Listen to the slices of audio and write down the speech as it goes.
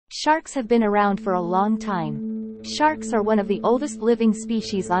Sharks have been around for a long time. Sharks are one of the oldest living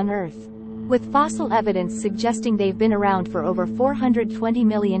species on Earth, with fossil evidence suggesting they've been around for over 420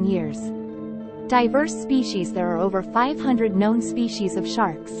 million years. Diverse species. There are over 500 known species of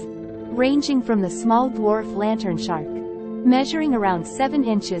sharks, ranging from the small dwarf lantern shark, measuring around 7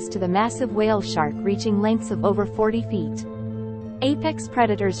 inches, to the massive whale shark reaching lengths of over 40 feet. Apex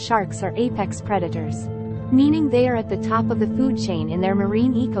predators. Sharks are apex predators, meaning they are at the top of the food chain in their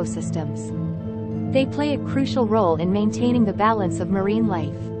marine ecosystems. They play a crucial role in maintaining the balance of marine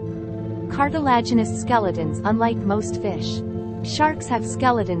life. Cartilaginous skeletons. Unlike most fish, sharks have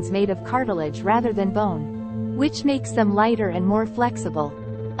skeletons made of cartilage rather than bone, which makes them lighter and more flexible.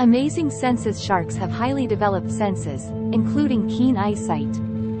 Amazing senses. Sharks have highly developed senses, including keen eyesight,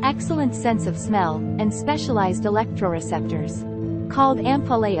 excellent sense of smell, and specialized electroreceptors, called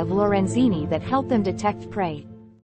ampullae of Lorenzini, that help them detect prey.